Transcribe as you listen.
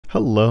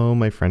Hello,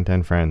 my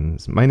front-end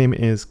friends. My name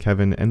is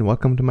Kevin, and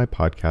welcome to my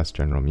podcast,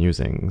 General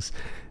Musings.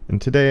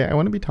 And today I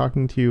want to be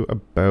talking to you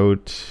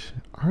about,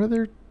 are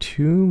there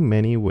too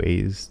many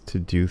ways to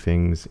do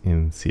things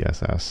in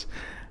CSS?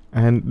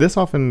 And this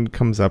often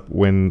comes up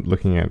when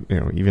looking at,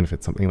 even if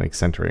it's something like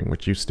centering,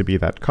 which used to be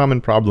that common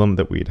problem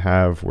that we'd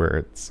have where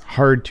it's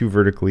hard to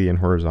vertically and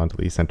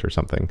horizontally center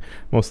something,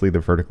 mostly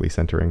the vertically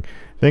centering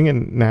thing.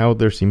 And now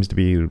there seems to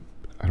be,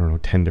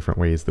 10 different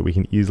ways that we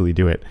can easily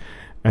do it.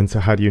 And so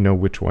how do you know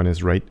which one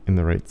is right in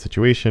the right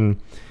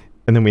situation?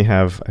 And then we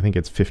have, I think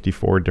it's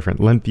 54 different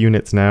length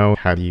units now.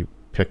 How do you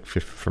pick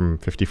from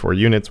 54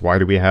 units? Why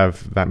do we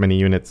have that many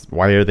units?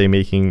 Why are they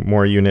making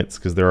more units?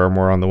 Because there are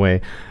more on the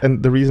way.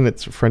 And the reason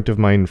it's front of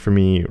mind for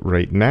me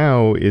right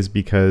now is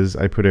because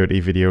I put out a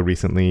video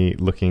recently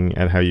looking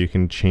at how you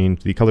can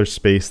change the color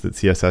space that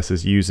CSS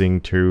is using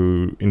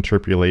to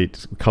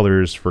interpolate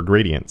colors for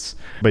gradients.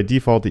 By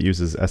default, it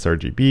uses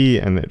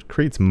sRGB and it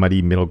creates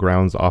muddy middle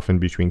grounds often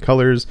between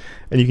colors.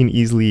 And you can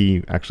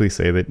easily actually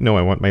say that, no,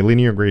 I want my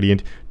linear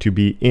gradient to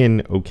be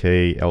in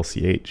OK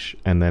LCH.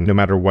 And then no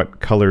matter what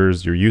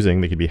colors you're using,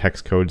 they could be hex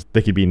codes,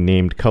 they could be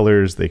named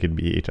colors, they could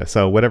be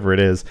HSL, whatever it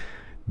is,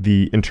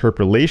 the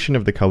interpolation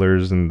of the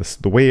colors and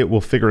the way it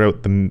will figure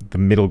out the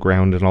middle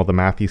ground and all the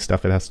mathy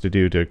stuff it has to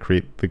do to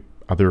create the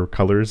other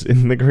colors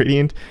in the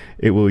gradient,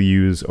 it will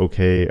use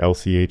OK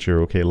LCH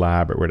or OK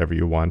Lab or whatever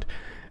you want.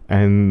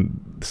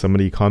 And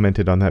somebody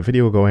commented on that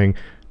video going,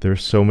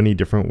 there's so many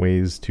different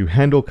ways to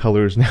handle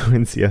colors now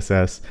in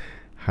CSS.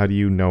 How do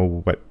you know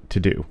what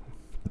to do?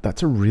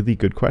 That's a really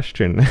good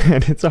question,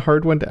 and it's a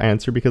hard one to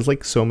answer because,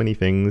 like so many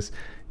things,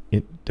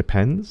 it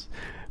depends,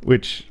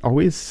 which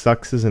always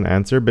sucks as an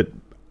answer, but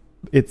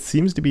it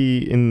seems to be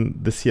in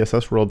the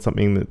CSS world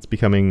something that's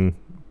becoming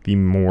the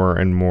more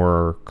and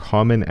more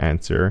common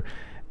answer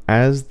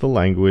as the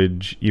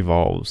language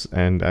evolves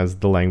and as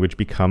the language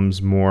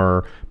becomes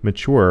more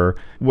mature.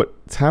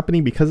 What's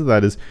happening because of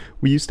that is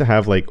we used to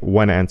have like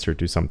one answer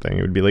to something.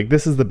 It would be like,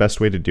 this is the best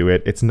way to do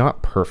it. It's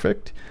not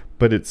perfect,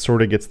 but it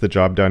sort of gets the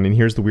job done. And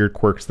here's the weird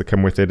quirks that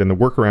come with it and the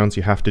workarounds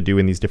you have to do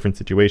in these different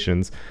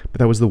situations. But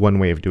that was the one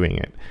way of doing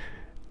it.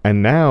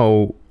 And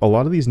now a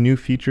lot of these new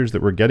features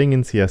that we're getting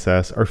in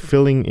CSS are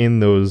filling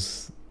in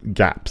those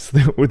gaps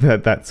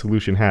that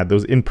solution had,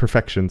 those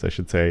imperfections, I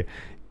should say,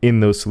 in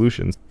those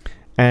solutions.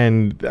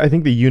 And I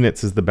think the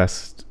units is the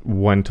best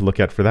one to look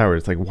at for that, where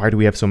it's like, why do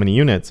we have so many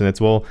units? And it's,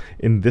 well,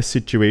 in this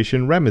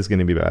situation, rem is going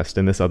to be best.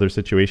 In this other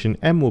situation,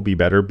 m will be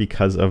better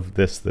because of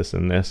this, this,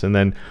 and this. And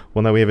then,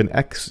 well, now we have an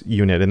x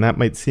unit, and that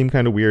might seem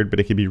kind of weird,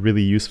 but it could be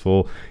really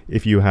useful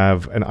if you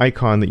have an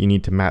icon that you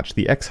need to match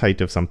the x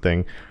height of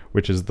something,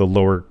 which is the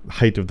lower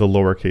height of the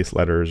lowercase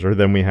letters. Or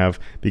then we have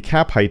the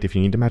cap height if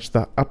you need to match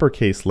the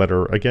uppercase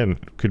letter. Again,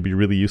 could be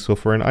really useful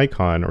for an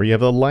icon. Or you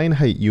have a line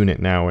height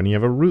unit now, and you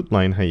have a root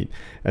line height.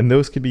 And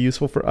those could be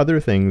useful for other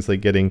things,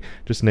 like getting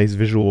just nice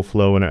visual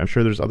flow. And I'm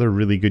sure there's other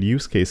really good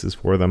use cases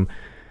for them.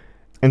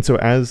 And so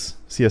as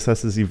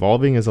CSS is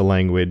evolving as a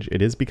language,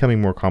 it is becoming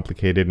more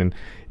complicated, and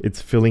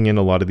it's filling in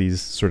a lot of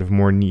these sort of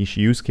more niche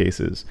use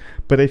cases.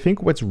 But I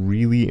think what's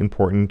really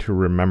important to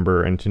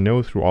remember and to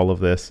know through all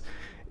of this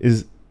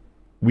is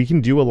we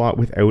can do a lot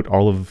without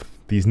all of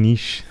these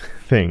niche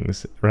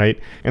things, right?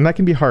 And that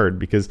can be hard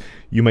because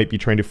you might be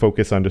trying to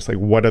focus on just like,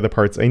 what are the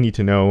parts I need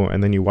to know?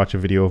 And then you watch a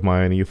video of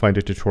mine and you find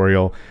a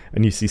tutorial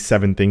and you see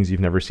 7 things you've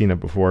never seen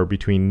of before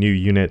between new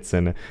units,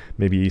 and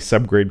maybe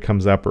subgrade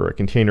comes up or a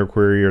container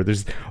query, or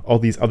there's all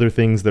these other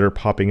things that are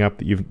popping up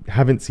that you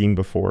haven't seen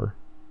before.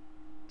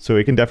 So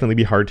it can definitely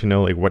be hard to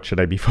know, like, what should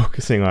I be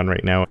focusing on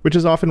right now, which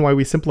is often why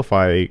we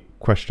simplify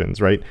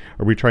questions, right?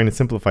 Are we trying to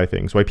simplify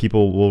things? Why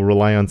people will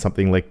rely on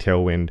something like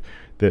Tailwind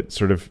that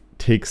sort of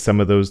takes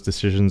some of those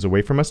decisions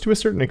away from us to a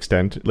certain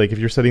extent. Like if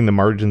you're setting the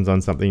margins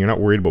on something, you're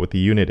not worried about what the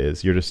unit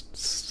is. You're just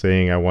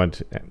saying, I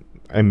want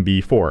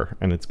MB4,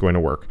 and it's going to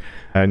work.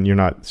 And you're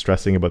not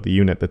stressing about the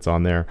unit that's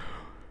on there.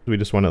 We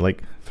just want to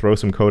like throw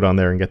some code on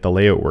there and get the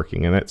layout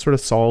working. And that sort of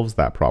solves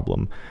that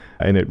problem.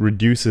 And it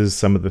reduces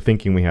some of the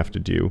thinking we have to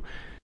do.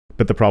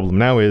 But the problem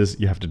now is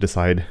you have to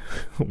decide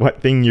what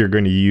thing you're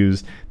going to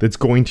use that's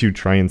going to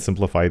try and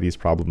simplify these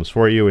problems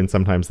for you. And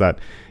sometimes that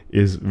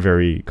is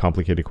very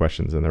complicated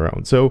questions in their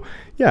own. So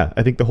yeah,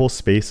 I think the whole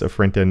space of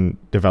front-end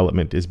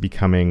development is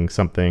becoming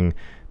something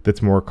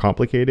that's more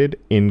complicated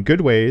in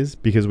good ways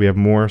because we have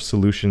more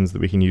solutions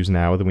that we can use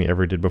now than we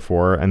ever did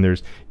before. And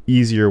there's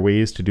easier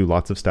ways to do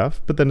lots of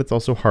stuff. But then it's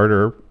also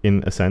harder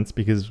in a sense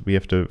because we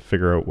have to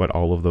figure out what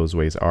all of those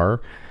ways are.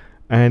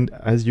 And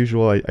as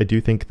usual, I do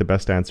think the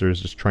best answer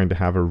is just trying to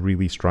have a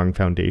really strong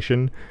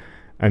foundation.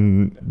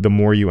 And the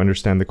more you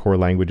understand the core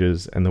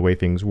languages and the way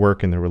things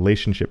work and the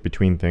relationship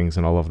between things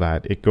and all of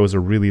that, it goes a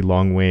really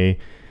long way,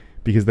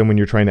 because then when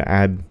you're trying to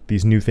add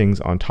these new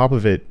things on top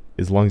of it,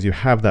 as long as you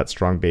have that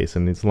strong base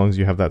and as long as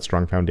you have that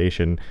strong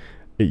foundation,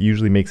 it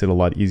usually makes it a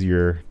lot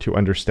easier to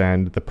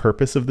understand the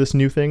purpose of this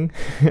new thing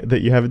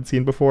that you haven't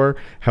seen before,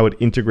 how it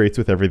integrates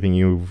with everything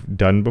you've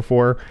done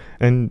before.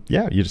 And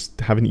yeah, you just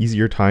have an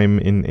easier time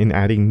in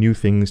adding new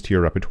things to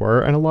your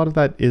repertoire. And a lot of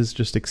that is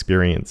just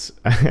experience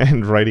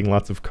and writing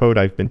lots of code.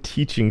 I've been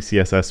teaching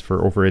CSS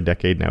for over a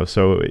decade now.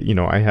 So,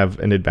 I have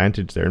an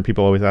advantage there. And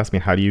people always ask me,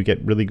 how do you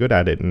get really good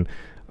at it? And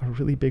a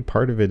really big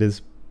part of it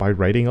is by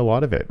writing a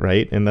lot of it,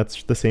 right? And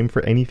that's the same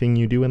for anything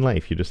you do in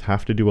life. You just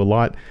have to do a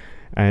lot.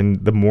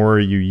 And the more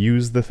you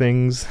use the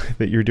things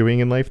that you're doing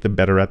in life, the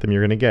better at them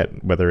you're going to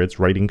get, whether it's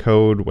writing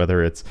code,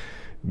 whether it's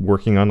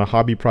working on a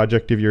hobby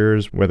project of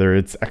yours, whether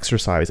it's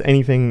exercise,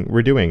 anything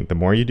we're doing, the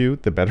more you do,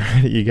 the better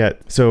at it you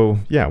get. So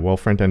yeah, while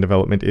front-end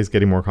development is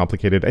getting more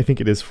complicated, I think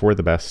it is for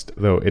the best,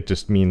 though it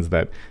just means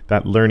that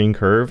learning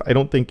curve, I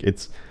don't think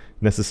it's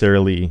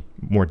necessarily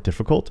more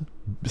difficult,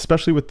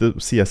 especially with the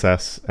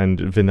CSS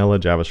and vanilla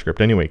JavaScript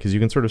anyway, because you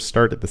can sort of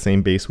start at the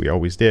same base we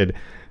always did.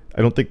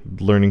 I don't think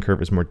the learning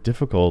curve is more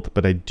difficult,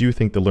 but I do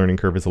think the learning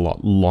curve is a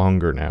lot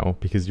longer now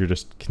because you're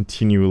just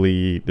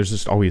continually, there's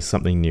just always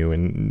something new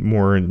and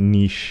more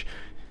niche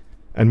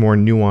and more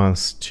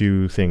nuance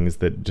to things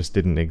that just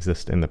didn't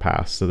exist in the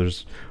past. So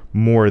there's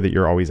more that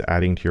you're always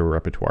adding to your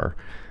repertoire,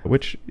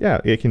 which,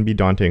 yeah, it can be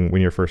daunting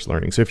when you're first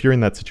learning. So if you're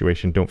in that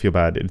situation, don't feel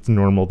bad. It's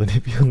normal that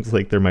it feels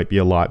like there might be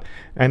a lot,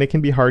 and it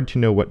can be hard to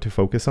know what to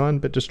focus on,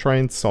 but just try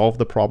and solve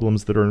the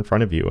problems that are in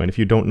front of you. And if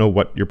you don't know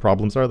what your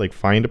problems are, like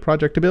find a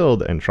project to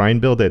build and try and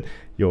build it.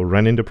 You'll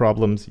run into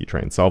problems, you try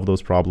and solve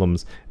those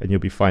problems, and you'll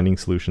be finding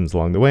solutions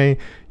along the way.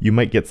 You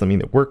might get something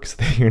that works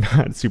that you're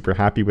not super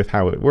happy with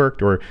how it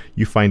worked, or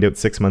you find out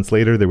 6 months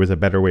later there was a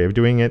better way of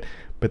doing it,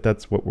 but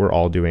that's what we're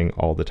all doing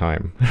all the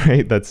time,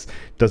 right?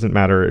 Doesn't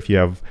matter if you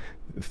have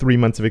 3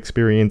 months of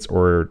experience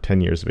or 10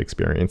 years of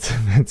experience.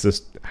 That's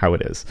just how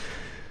it is.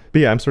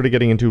 But yeah, I'm sort of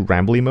getting into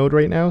rambly mode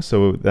right now,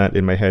 so that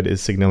in my head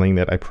is signaling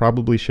that I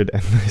probably should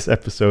end this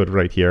episode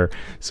right here.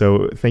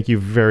 So thank you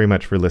very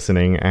much for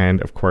listening, and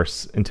of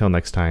course, until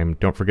next time,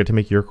 don't forget to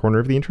make your corner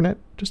of the internet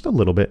just a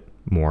little bit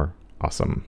more awesome.